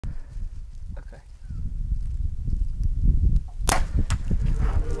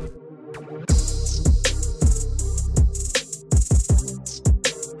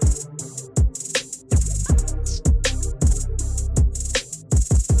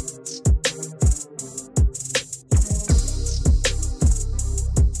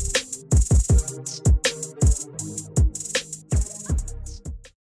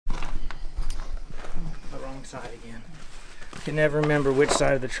can never remember which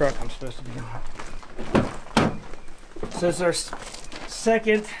side of the truck I'm supposed to be on. So it's our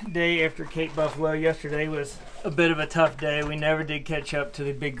second day after Cape Buffalo. Yesterday was a bit of a tough day. We never did catch up to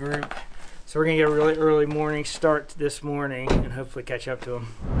the big group. So we're gonna get a really early morning start this morning and hopefully catch up to them.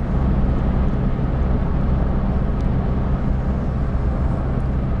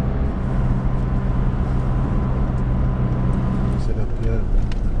 Set up here,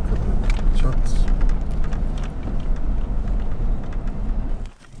 a couple of shots.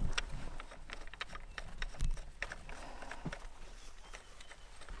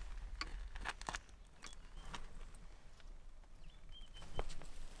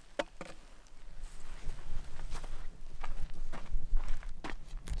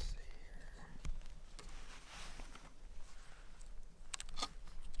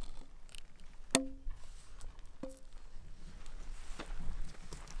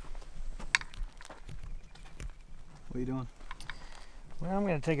 What are you doing? Well, I'm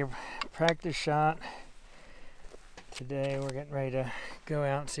going to take a practice shot. Today we're getting ready to go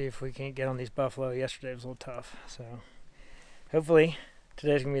out and see if we can't get on these buffalo. Yesterday was a little tough, so hopefully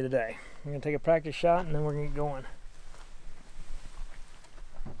today's going to be the day. I'm going to take a practice shot and then we're going to get going.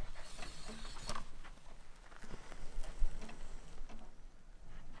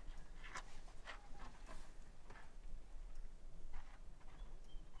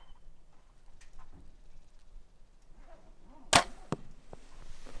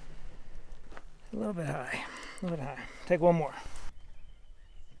 A little bit high, a little bit high. Take one more.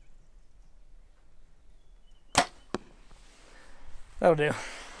 That'll do.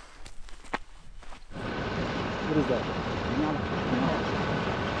 What is that?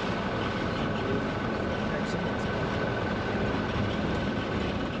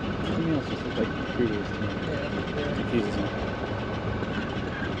 Something else just looks like previous to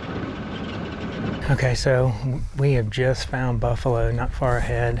me. Okay, so we have just found buffalo not far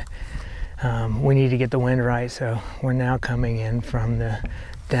ahead. We need to get the wind right, so we're now coming in from the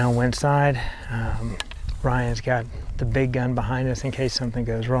downwind side. Ryan's got the big gun behind us in case something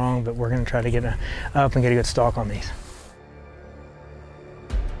goes wrong, but we're going to try to get up and get a good stalk on these.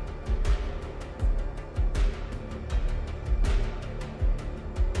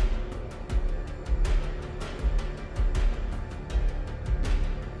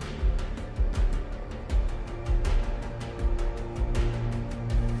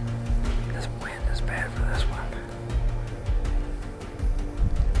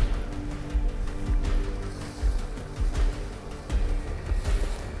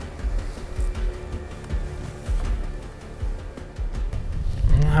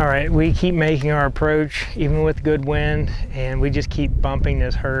 All right, we keep making our approach even with good wind, and we just keep bumping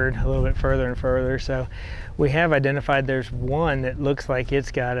this herd a little bit further and further. So we have identified there's one that looks like it's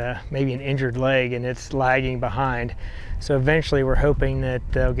got maybe an injured leg and it's lagging behind. So eventually we're hoping that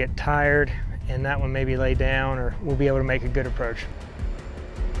they'll get tired and that one maybe lay down, or we'll be able to make a good approach.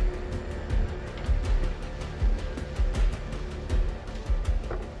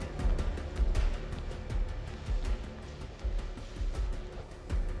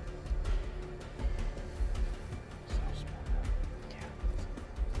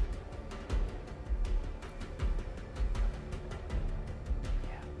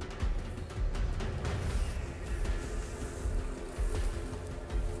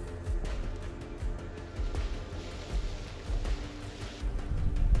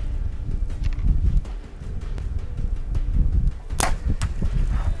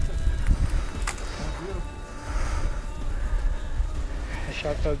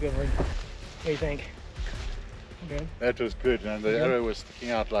 Shot felt good. What do you think? Good? That was good, and the arrow was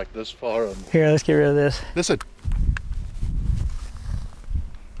sticking out like this far. And here, let's get rid of this. listen.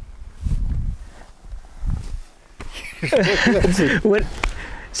 What?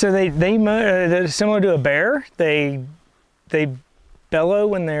 So they're similar to a bear. They bellow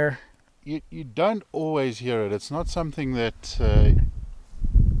when they're. You don't always hear it. It's not something that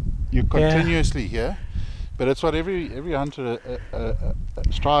you continuously hear. But it's what every hunter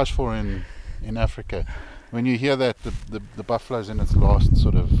strives for in Africa. When you hear that, the buffalo's in its last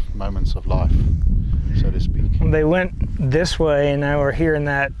sort of moments of life, so to speak. They went this way, and now we're hearing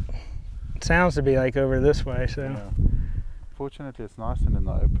that. It sounds to be like over this way. So. Yeah. Fortunately, it's nice and in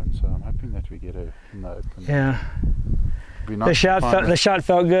the open, so I'm hoping that we get it in the open. Yeah. Nice the shot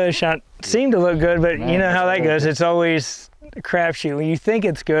felt good. Shot seemed to look good, but Man, you know how that goes. It's always a crapshoot. When you think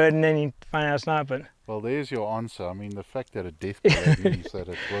it's good, and then you find out it's not. But. Well, there's your answer. I mean, the fact that it death means that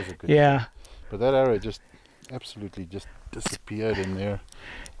it was a good shot. But that arrow just absolutely just disappeared in there,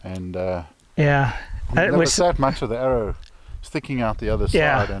 and yeah, there was that much of the arrow sticking out the other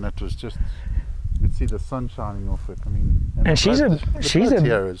side, and it was just You could see the sun shining off it. I mean, And she's a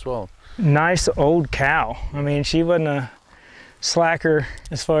here as well. nice old cow. I mean, she wasn't a slacker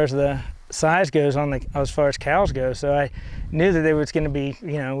as far as the size goes as far as cows go. So I knew that there was going to be,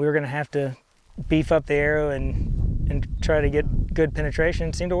 you know, we were going to have to beef up the arrow and try to get good penetration.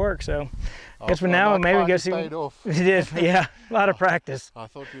 It seemed to work. So I guess for now maybe go see. It did, yeah, a lot of practice. I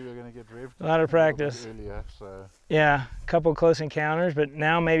thought we were going to get revved A lot of practice. earlier, so. Yeah, a couple close encounters, but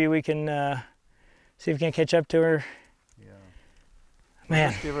now maybe we can see if we can catch up to her. Yeah.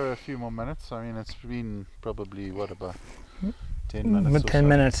 Man. Just give her a few more minutes. I mean, it's been probably, what, about 10 minutes or 10 so.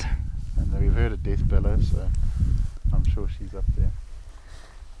 minutes. And we've heard a death bellow, so I'm sure she's up there.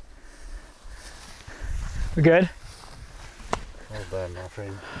 We're good? Well done, my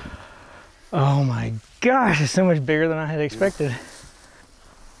friend. Oh my gosh, it's so much bigger than I had expected.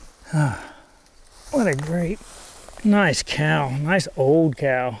 What a great, nice cow. Nice old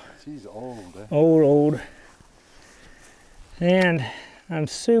cow. She's old, eh? Old. And I'm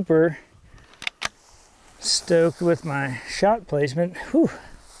super stoked with my shot placement. Whew.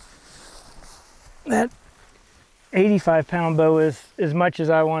 That 85-pound bow is as much as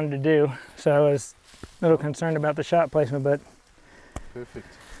I wanted to do. So I was a little concerned about the shot placement, but perfect.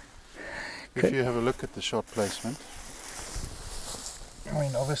 If you have a look at the shot placement, I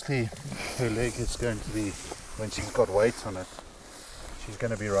mean, obviously her leg is going to be, when she's got weight on it, she's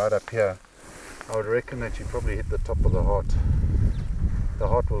going to be right up here. I would reckon that you probably hit the top of the heart. The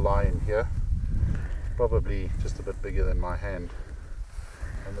heart will lie in here, probably just a bit bigger than my hand.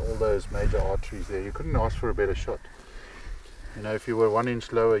 And all those major arteries there, you couldn't ask for a better shot. You know, if you were 1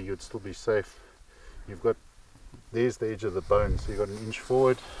 inch lower, you'd still be safe. You've got, there's the edge of the bone, so you've got 1 inch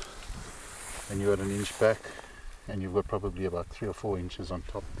forward, and you've got 1 inch back, and you've got probably about 3 or 4 inches on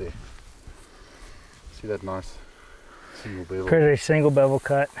top there. See that nice single bevel? pretty single bevel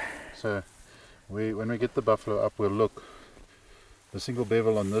cut. So when we get the buffalo up, we'll look. The single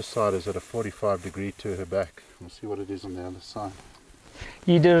bevel on this side is at a 45 degree to her back. We'll see what it is on the other side.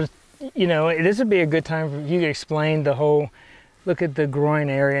 You do, you know, this would be a good time for you to explain the whole, look at the groin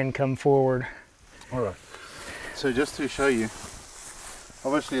area and come forward. All right. So just to show you,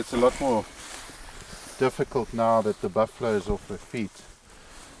 obviously it's a lot more difficult now that the buffalo is off her feet.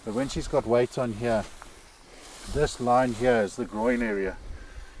 But when she's got weight on here, this line here is the groin area.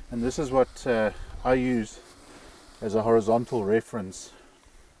 And this is what I use as a horizontal reference.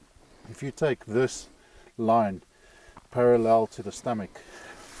 If you take this line parallel to the stomach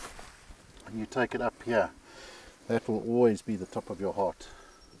and you take it up here, that will always be the top of your heart,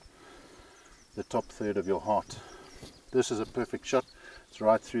 the top third of your heart. This is a perfect shot. It's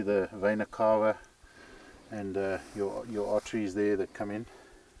right through the vena cava and your arteries there that come in,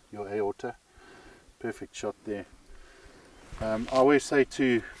 your aorta. Perfect shot there. I always say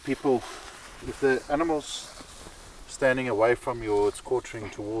to people, if the animal's standing away from you or it's quartering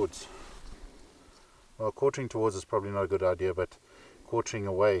towards, well, quartering towards is probably not a good idea, but quartering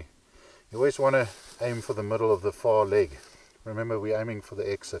away, you always want to aim for the middle of the far leg. Remember, we're aiming for the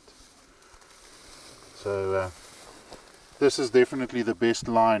exit. So this is definitely the best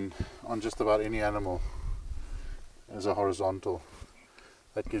line on just about any animal as a horizontal.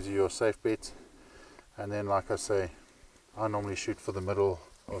 That gives you your safe bet. And then, like I say, I normally shoot for the middle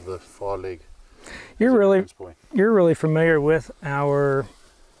of the far leg. You're really familiar with our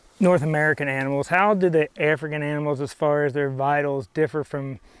North American animals. How do the African animals, as far as their vitals, differ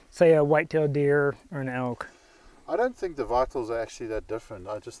from, say, a white-tailed deer or an elk? I don't think the vitals are actually that different.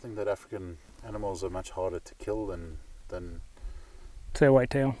 I just think that African animals are much harder to kill than say a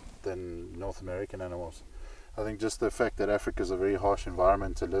whitetail, than North American animals. I think just the fact that Africa is a very harsh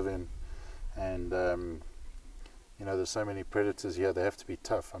environment to live in, and you know, there's so many predators here. They have to be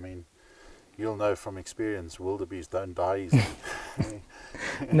tough. I mean, you'll know from experience, wildebeest don't die easily.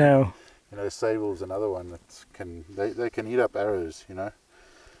 No. You know, sable's another one that they can eat up arrows, you know.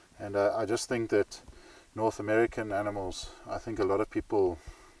 And I just think that North American animals, I think a lot of people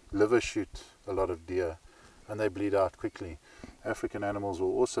liver shoot a lot of deer and they bleed out quickly. African animals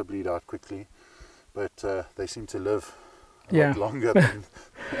will also bleed out quickly, but they seem to live a lot longer than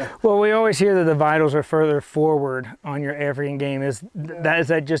well, we always hear that the vitals are further forward on your African game. Is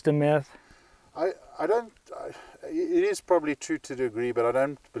that just a myth? It is probably true to a degree, but I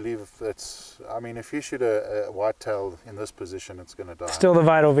don't believe that's. I mean, if you shoot a whitetail in this position, it's going to die. Still the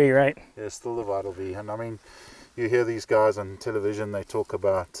vital V, right? Yeah, still the vital V. And I mean, you hear these guys on television, they talk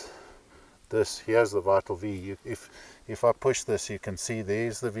about this. Here's the vital V. If I push this, you can see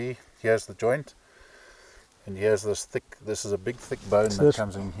there's the V. Here's the joint, and here's this thick. This is a big thick bone that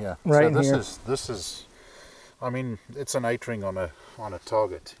comes in here. Right so here. This is. I mean, it's an 8 ring on a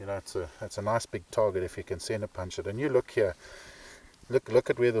target. You know, it's a nice big target if you can center punch it. And you look here, look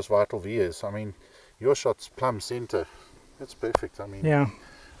at where this vital V is. I mean, your shot's plumb center. It's perfect. I mean, Yeah.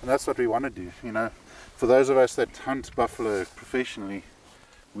 And that's what we want to do. You know, for those of us that hunt buffalo professionally,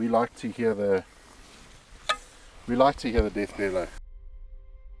 we like to hear the death bellow.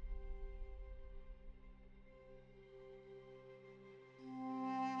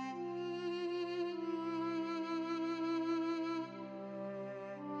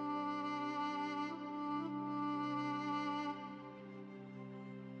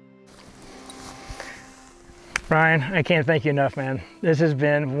 Ryan, I can't thank you enough, man. This has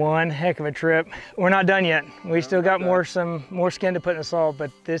been one heck of a trip. We're not done yet. We still got more skin to put in the salt,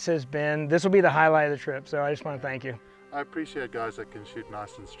 but this will be the highlight of the trip. So I just want to thank you. I appreciate guys that can shoot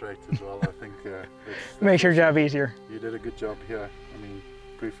nice and straight as well. I think makes your job easier. You did a good job here. I mean,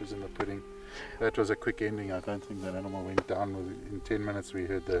 proof is in the pudding. That was a quick ending. I don't think that animal went down. In 10 minutes we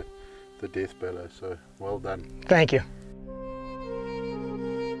heard the death bellow. So well done. Thank you.